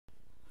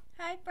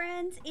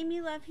friends,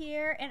 Amy Love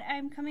here, and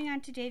I'm coming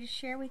on today to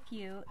share with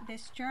you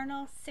this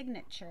journal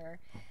signature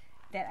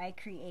that I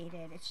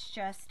created. It's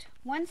just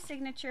one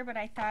signature, but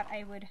I thought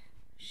I would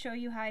show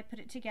you how I put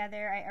it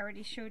together. I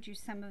already showed you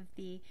some of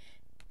the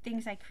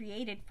things I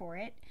created for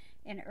it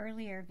in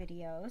earlier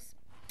videos,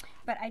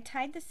 but I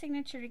tied the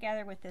signature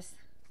together with this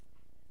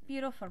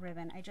beautiful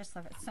ribbon. I just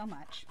love it so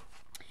much.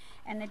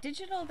 And the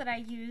digital that I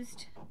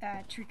used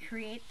to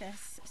create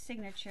this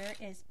signature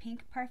is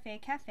Pink Parfait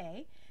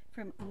Cafe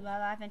from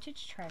Oohlala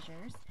Vintage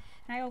Treasures.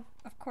 And I will,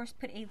 of course,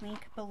 put a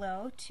link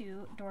below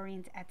to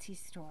Doreen's Etsy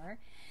store.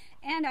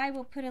 And I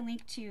will put a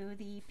link to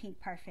the Pink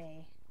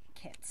Parfait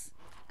kits.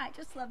 I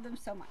just love them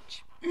so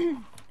much.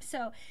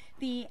 So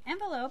the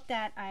envelope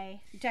that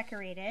I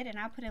decorated, and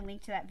I'll put a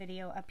link to that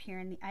video up here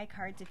in the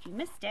iCards if you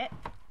missed it.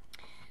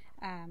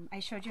 I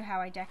showed you how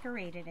I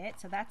decorated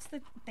it. So that's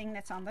the thing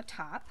that's on the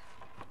top.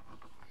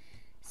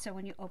 So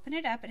when you open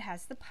it up, it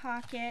has the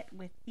pocket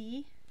with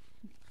the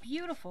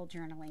beautiful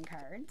journaling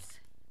cards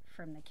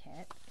from the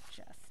kit.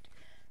 Just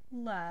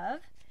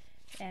love.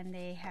 And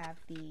they have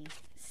the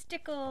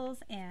stickles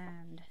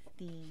and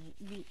the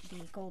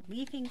gold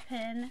leafing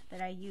pin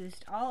that I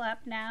used all up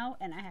now,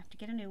 and I have to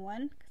get a new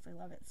one because I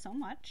love it so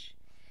much.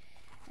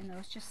 And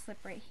those just slip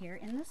right here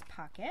in this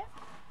pocket.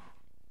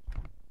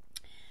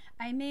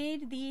 I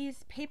made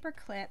these paper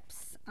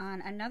clips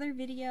on another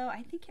video,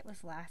 I think it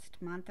was last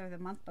month or the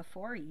month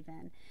before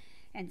even.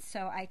 And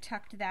so I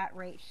tucked that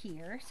right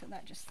here, so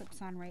that just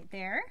slips on right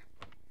there.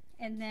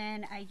 And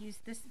then I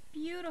used this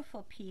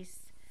beautiful piece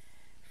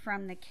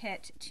from the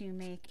kit to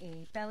make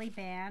a belly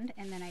band,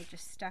 and then I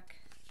just stuck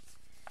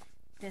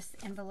this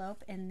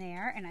envelope in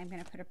there, and I'm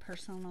going to put a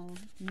personal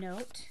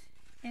note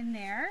in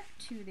there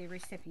to the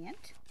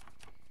recipient.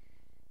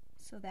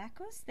 So that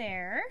goes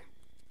there.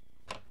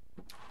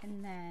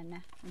 And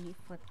then when you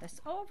flip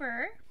this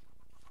over,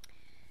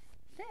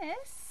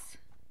 this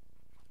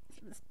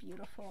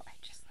beautiful, I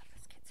just love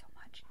this kit so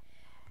much.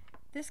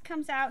 This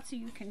comes out so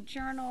you can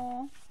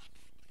journal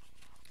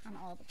on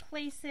all the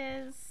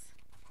places,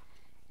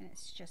 and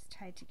it's just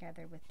tied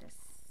together with this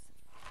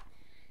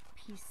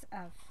piece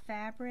of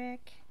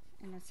fabric,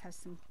 and this has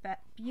some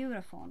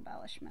beautiful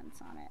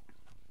embellishments on it.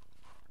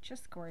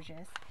 Just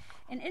gorgeous.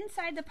 And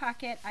inside the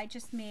pocket, I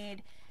just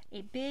made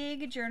a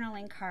big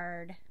journaling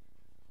card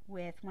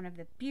with one of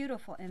the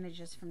beautiful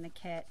images from the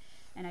kit,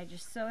 and I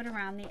just sewed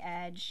around the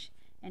edge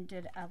and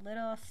did a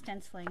little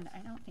stenciling that I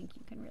don't think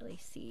you can really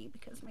see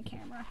because of my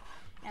camera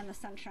and the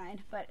sunshine,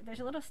 but there's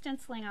a little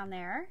stenciling on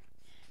there,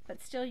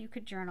 but still you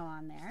could journal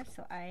on there.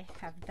 So I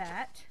have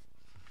that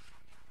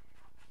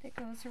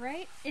goes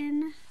right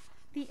in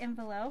the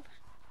envelope.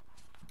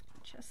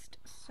 Just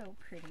so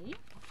pretty.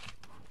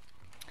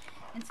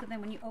 And so then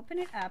when you open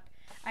it up,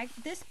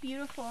 this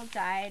beautiful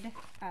dyed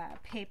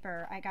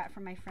paper I got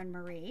from my friend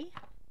Marie.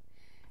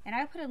 And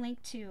I'll put a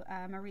link to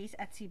Marie's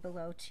Etsy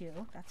below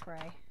too. That's where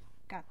I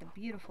got the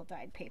beautiful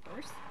dyed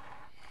papers.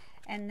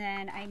 And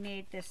then I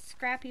made this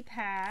scrappy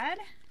pad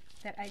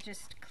that I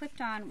just clipped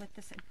on with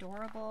this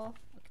adorable,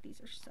 look, these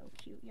are so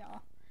cute,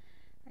 y'all.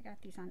 I got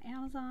these on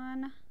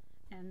Amazon,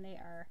 and they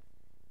are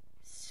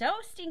so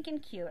stinking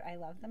cute. I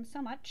love them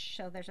so much.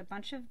 So there's a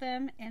bunch of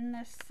them in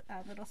this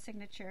little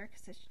signature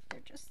because they're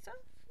just so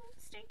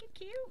stinking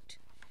cute.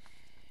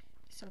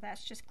 So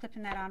that's just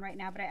clipping that on right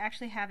now, but I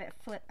actually have it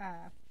flip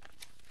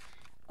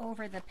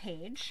over the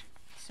page.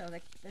 So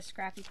the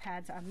scrappy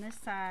pad's on this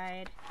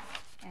side,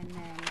 and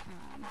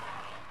then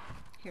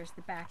here's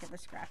the back of the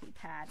scrappy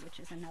pad, which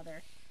is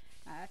another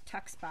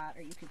tuck spot,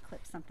 or you could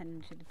clip something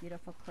into the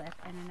beautiful clip,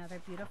 and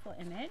another beautiful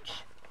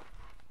image.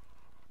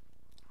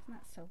 Isn't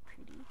that so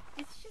pretty?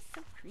 It's just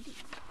so pretty.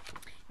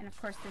 And of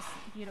course this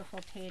beautiful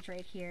page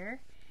right here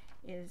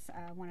is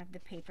one of the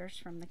papers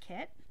from the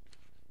kit.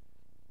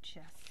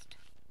 Just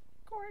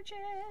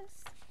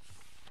gorgeous.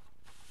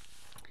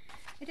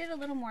 I did a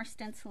little more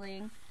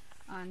stenciling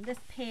on this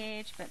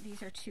page, but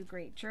these are two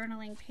great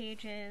journaling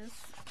pages.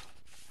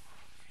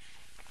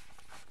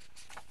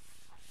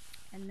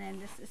 And then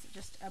this is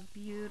just a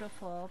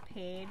beautiful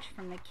page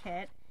from the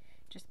kit.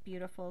 Just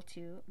beautiful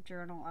to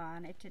journal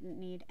on. It didn't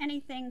need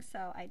anything,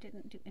 so I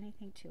didn't do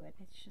anything to it.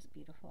 It's just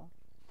beautiful.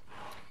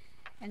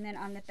 And then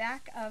on the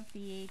back of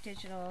the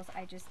digitals,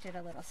 I just did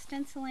a little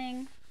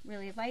stenciling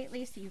really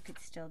lightly so you could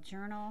still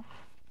journal.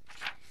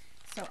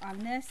 So on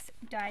this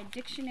dyed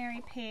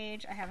dictionary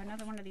page, I have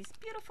another one of these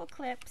beautiful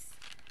clips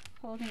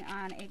holding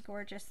on a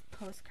gorgeous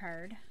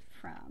postcard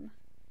from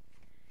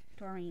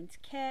Doreen's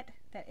kit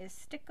that is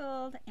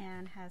stickled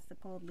and has the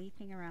gold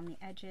leafing around the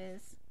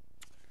edges.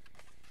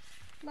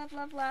 Love,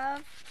 love,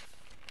 love.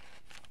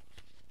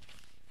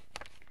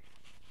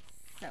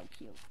 So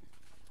cute.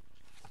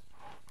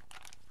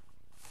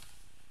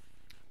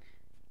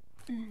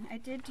 I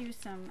did do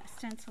some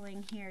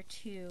stenciling here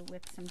too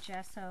with some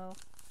gesso.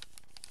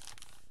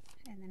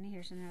 And then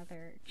here's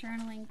another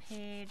journaling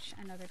page,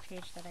 another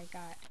page that I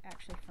got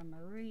actually from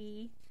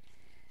Marie.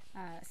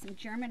 Some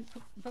German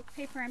book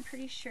paper, I'm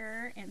pretty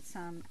sure, and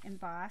some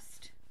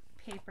embossed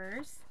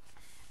papers.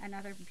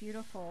 Another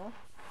beautiful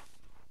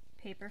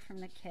paper from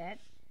the kit.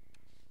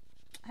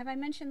 Have I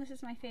mentioned this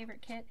is my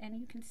favorite kit? And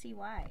you can see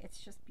why.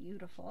 It's just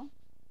beautiful.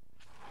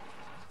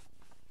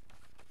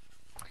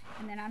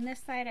 And then on this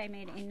side I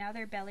made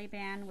another belly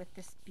band with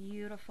this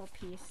beautiful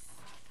piece.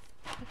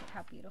 Look at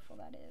how beautiful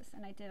that is.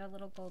 And I did a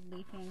little gold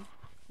leafing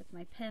with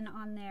my pin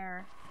on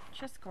there.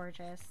 Just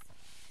gorgeous.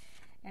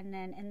 And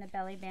then in the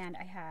belly band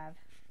I have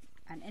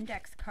an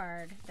index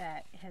card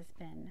that has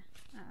been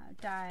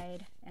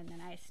dyed, and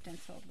then I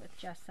stenciled with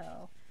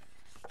gesso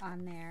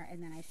on there,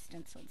 and then I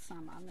stenciled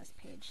some on this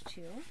page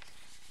too.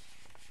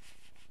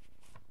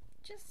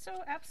 Just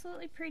so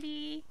absolutely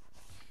pretty.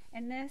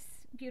 And this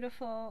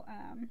beautiful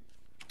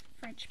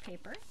French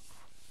paper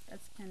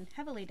that's been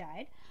heavily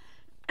dyed.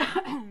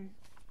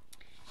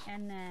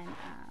 And then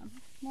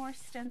more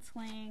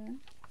stenciling,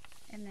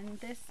 and then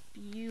this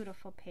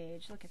beautiful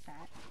page. Look at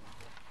that.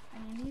 I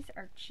mean, these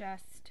are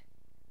just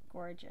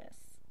gorgeous.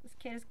 This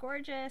kit is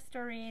gorgeous,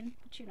 Doreen,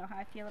 but you know how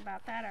I feel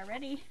about that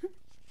already.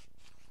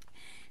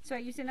 So I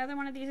used another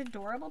one of these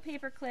adorable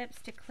paper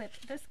clips to clip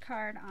this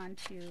card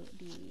onto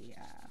the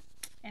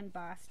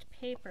embossed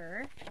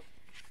paper.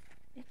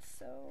 It's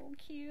so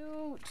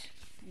cute.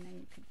 And then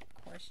you could,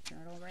 of course,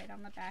 journal right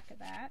on the back of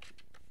that.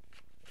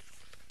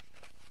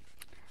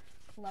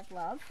 Love,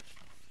 love.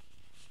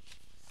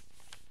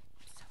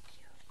 So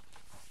cute.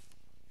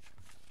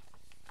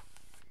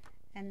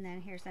 And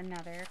then here's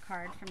another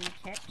card from the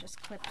kit,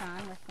 just clipped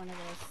on with one of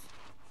those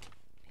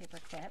paper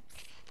clips.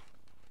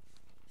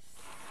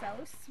 So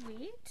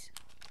sweet.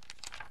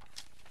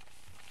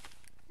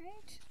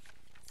 Right?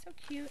 So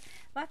cute.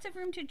 Lots of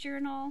room to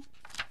journal,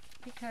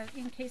 because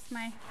in case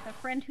the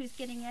friend who's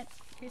getting it,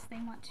 in case they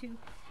want to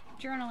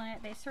journal in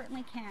it, they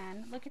certainly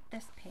can. Look at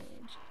this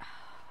page.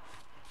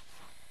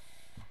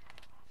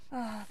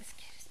 Oh, this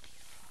kit is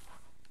beautiful.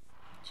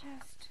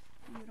 Just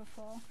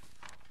beautiful.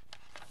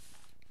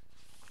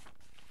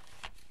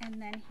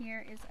 And then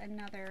here is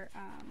another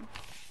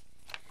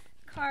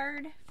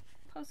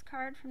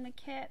postcard from the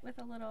kit with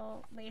a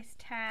little lace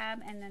tab,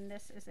 and then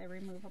this is a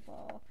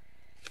removable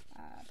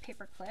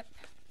paper clip.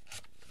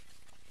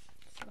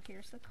 So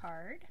here's the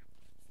card,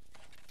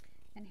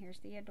 and here's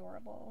the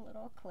adorable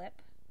little clip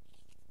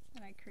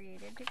that I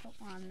created to go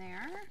on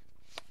there.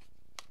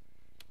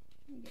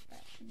 Let me get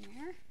that in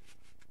there.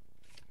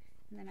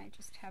 And then I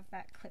just have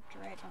that clipped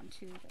right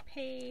onto the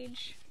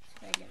page.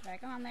 So I get it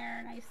back on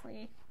there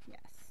nicely. Yes.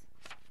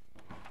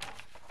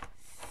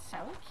 So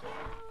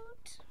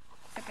cute.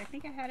 Except I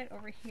think I had it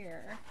over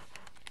here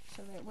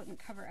so that it wouldn't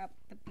cover up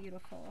the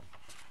beautiful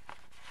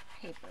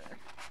paper.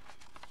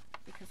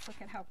 Because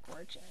look at how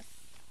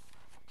gorgeous.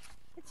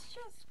 It's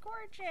just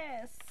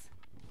gorgeous.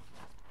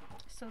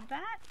 So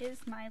that is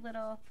my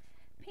little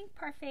Pink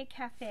Parfait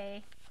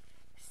Cafe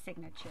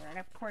signature. And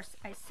of course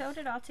I sewed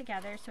it all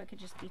together so it could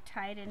just be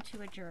tied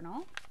into a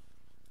journal.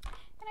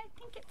 And I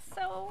think it's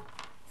so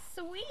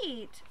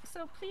sweet.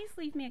 So please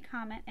leave me a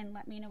comment and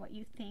let me know what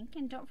you think.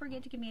 And don't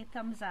forget to give me a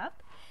thumbs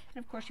up.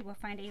 And of course you will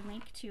find a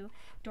link to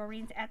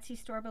Doreen's Etsy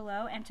store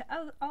below, and to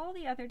all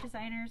the other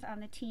designers on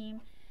the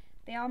team.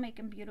 They all make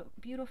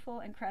beautiful,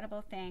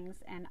 incredible things,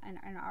 and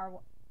are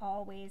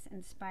always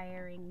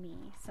inspiring me.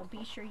 So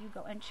be sure you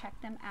go and check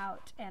them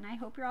out. And I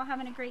hope you're all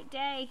having a great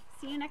day.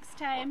 See you next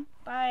time.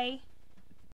 Bye.